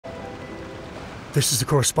This is the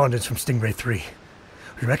correspondence from Stingray 3.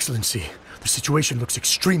 Your Excellency, the situation looks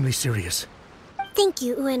extremely serious. Thank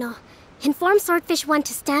you, Ueno. Inform Swordfish 1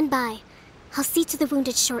 to stand by. I'll see to the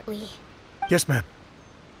wounded shortly. Yes, ma'am.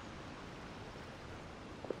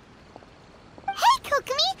 Hey,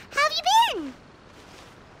 Kokomi! How have you been?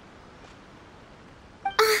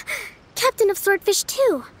 Captain of Swordfish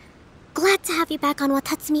 2. Glad to have you back on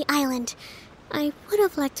Watatsumi Island. I would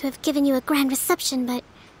have liked to have given you a grand reception, but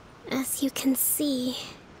as you can see...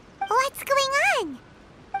 What's going on?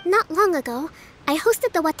 Not long ago, I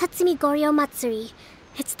hosted the Watatsumi Goryo Matsuri.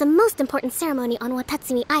 It's the most important ceremony on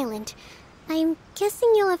Watatsumi Island. I'm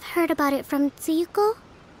guessing you'll have heard about it from Tsuyuko?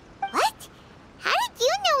 What? How did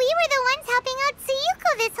you know we were the ones helping out Tsuyuko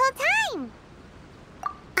this whole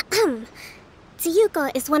time?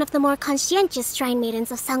 Tsuyuko is one of the more conscientious shrine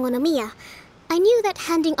maidens of Enkanomiya. I knew that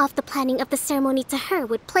handing off the planning of the ceremony to her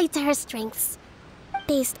would play to her strengths.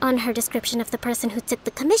 Based on her description of the person who took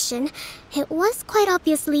the commission, it was quite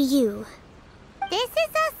obviously you. This is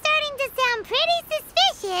all starting to sound pretty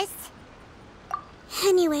suspicious.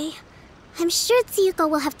 Anyway, I'm sure Tsuyuko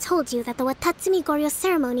will have told you that the Watatsumi Goryo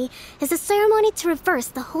ceremony is a ceremony to reverse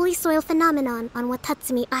the holy soil phenomenon on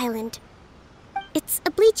Watatsumi Island. It's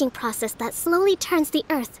a bleaching process that slowly turns the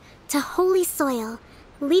earth to holy soil,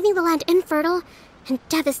 leaving the land infertile and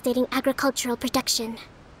devastating agricultural production.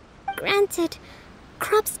 Granted,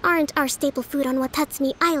 crops aren't our staple food on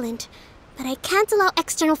Watatsumi Island, but I can't allow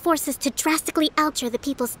external forces to drastically alter the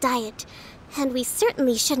people's diet, and we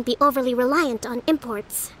certainly shouldn't be overly reliant on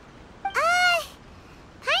imports.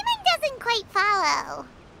 Paimon doesn't quite follow.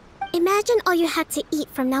 Imagine all you had to eat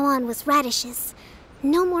from now on was radishes.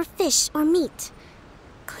 No more fish or meat.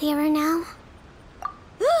 Clearer now?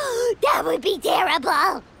 That would be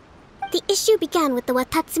terrible! The issue began with the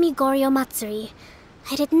Watatsumi Goryo Matsuri.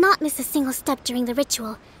 I did not miss a single step during the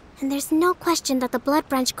ritual, and there's no question that the blood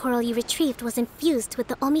branch coral you retrieved was infused with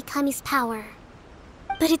the Omikami's power.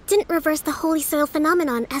 But it didn't reverse the holy soil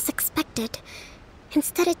phenomenon as expected.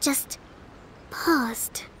 Instead, it just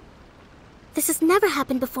paused. This has never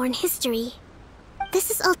happened before in history. This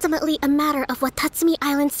is ultimately a matter of Watatsumi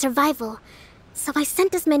Island's survival, so I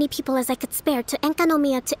sent as many people as I could spare to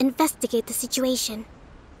Enkanomiya to investigate the situation.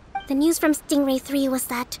 The news from Stingray 3 was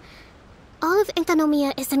that all of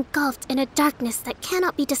Enkanomiya is engulfed in a darkness that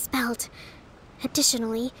cannot be dispelled.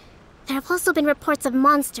 Additionally, there have also been reports of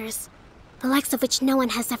monsters, the likes of which no one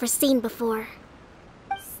has ever seen before.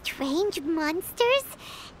 Strange monsters?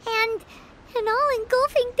 And an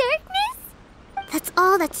all-engulfing darkness? That's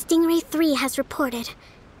all that Stingray 3 has reported.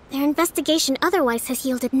 Their investigation otherwise has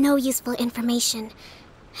yielded no useful information,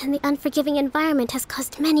 and the unforgiving environment has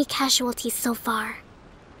caused many casualties so far.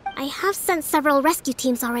 I have sent several rescue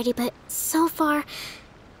teams already, but so far,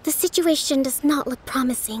 the situation does not look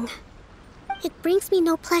promising. It brings me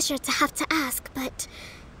no pleasure to have to ask, but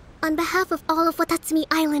on behalf of all of Watatsumi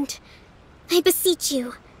Island, I beseech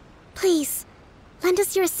you, please, lend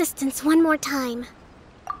us your assistance one more time.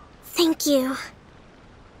 Thank you.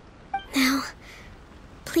 Now,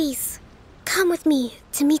 please, come with me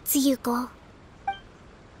to meet Tsuyuko.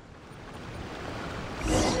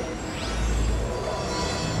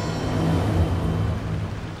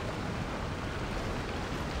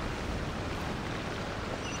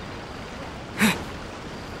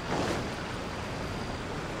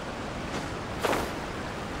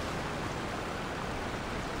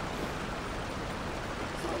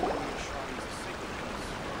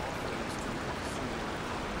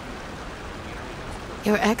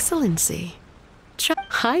 Your Excellency.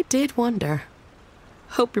 I did wonder.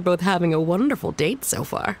 Hope you're both having a wonderful date so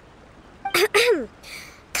far.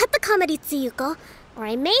 Cut the comedy, Tsuyuko, or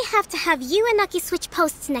I may have to have you and Naki switch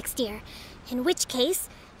posts next year. In which case,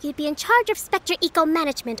 you'd be in charge of Spectre Eco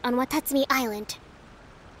Management on Watatsumi Island.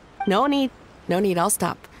 No need, I'll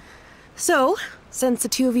stop. So, since the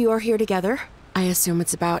two of you are here together, I assume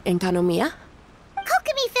it's about Enkanomiya?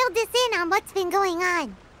 Kokomi filled us in on what's been going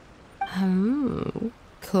on.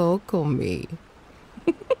 Kokomi.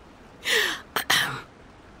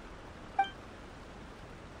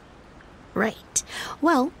 Right.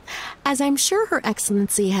 Well, as I'm sure Her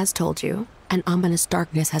Excellency has told you, an ominous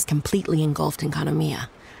darkness has completely engulfed Enkanomiya.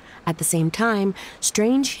 At the same time,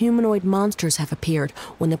 strange humanoid monsters have appeared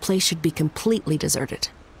when the place should be completely deserted.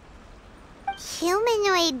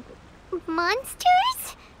 Humanoid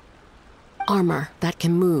monsters? Armor that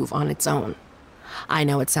can move on its own. I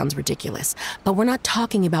know it sounds ridiculous, but we're not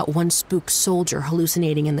talking about one spooked soldier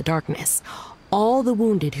hallucinating in the darkness. All the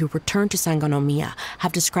wounded who returned to Enkanomiya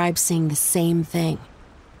have described seeing the same thing.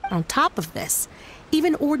 On top of this,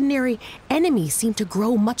 even ordinary enemies seem to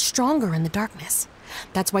grow much stronger in the darkness.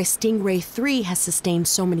 That's why Stingray 3 has sustained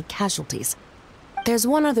so many casualties. There's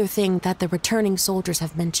one other thing that the returning soldiers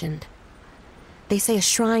have mentioned. They say a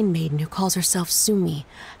shrine maiden who calls herself Sumi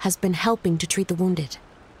has been helping to treat the wounded.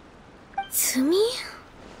 Sumi?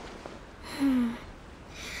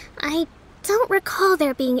 I don't recall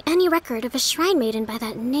there being any record of a shrine maiden by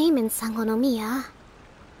that name in Enkanomiya.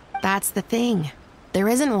 That's the thing. There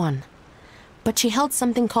isn't one. But she held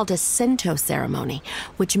something called a Sento ceremony,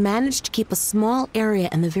 which managed to keep a small area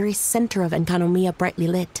in the very center of Enkanomiya brightly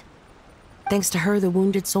lit. Thanks to her, the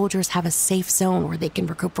wounded soldiers have a safe zone where they can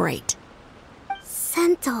recuperate.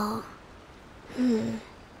 Sento.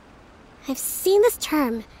 I've seen this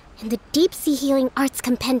term in the Deep Sea Healing Arts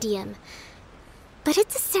Compendium. But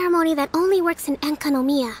it's a ceremony that only works in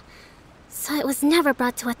Enkanomiya, so it was never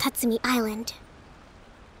brought to Watatsumi Island.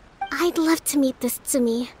 I'd love to meet this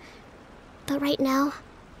Tsumi, but right now,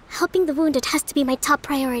 helping the wounded has to be my top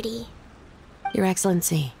priority. Your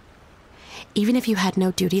Excellency, even if you had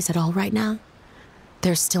no duties at all right now,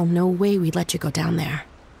 there's still no way we'd let you go down there.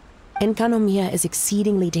 Enkanomiya is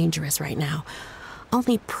exceedingly dangerous right now.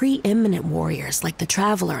 Only preeminent warriors like the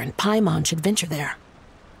Traveler and Paimon should venture there.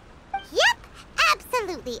 Yep,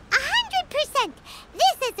 absolutely, 100%.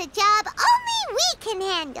 This is a job only we can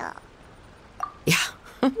handle.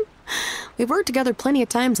 Yeah. We've worked together plenty of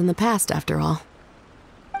times in the past, after all.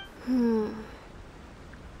 Do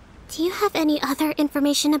you have any other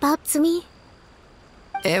information about Tsumi?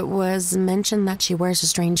 It was mentioned that she wears a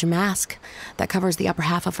strange mask that covers the upper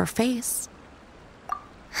half of her face.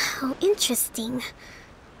 How interesting.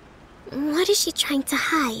 What is she trying to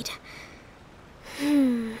hide?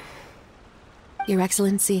 Your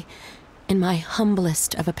Excellency, in my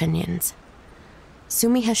humblest of opinions,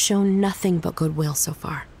 Sumi has shown nothing but goodwill so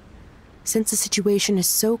far. Since the situation is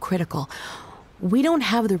so critical, we don't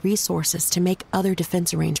have the resources to make other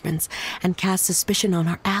defense arrangements and cast suspicion on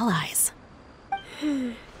our allies.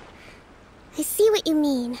 I see what you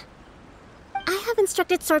mean. I have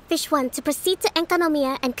instructed Swordfish 1 to proceed to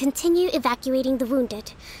Enkanomiya and continue evacuating the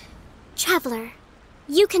wounded. Traveler,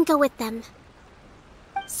 you can go with them.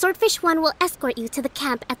 Swordfish 1 will escort you to the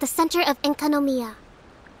camp at the center of Enkanomiya.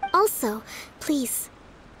 Also, please,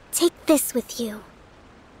 take this with you.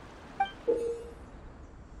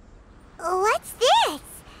 What's this?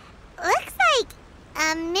 Looks like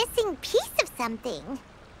a missing piece of something.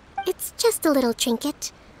 It's just a little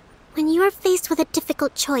trinket. When you are faced with a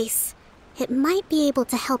difficult choice, it might be able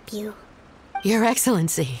to help you. Your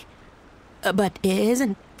Excellency. But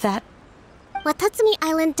isn't that... Watatsumi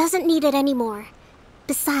Island doesn't need it anymore.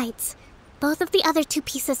 Besides, both of the other two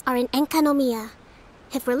pieces are in Enkanomiya.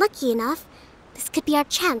 If we're lucky enough, this could be our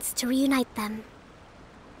chance to reunite them.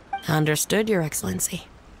 Understood, Your Excellency.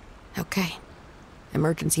 Okay.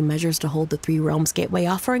 Emergency measures to hold the Three Realms Gateway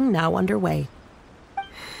offering now underway.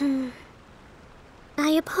 I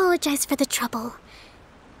apologize for the trouble.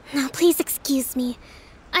 Now please excuse me.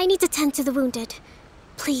 I need to tend to the wounded.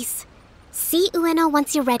 Please, see Ueno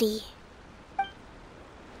once you're ready.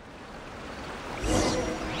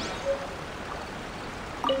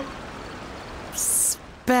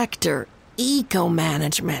 Spectre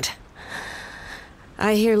Eco-Management.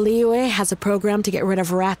 I hear Liyue has a program to get rid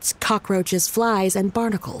of rats, cockroaches, flies, and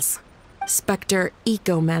barnacles. Spectre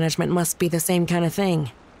Eco-Management must be the same kind of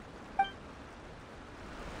thing.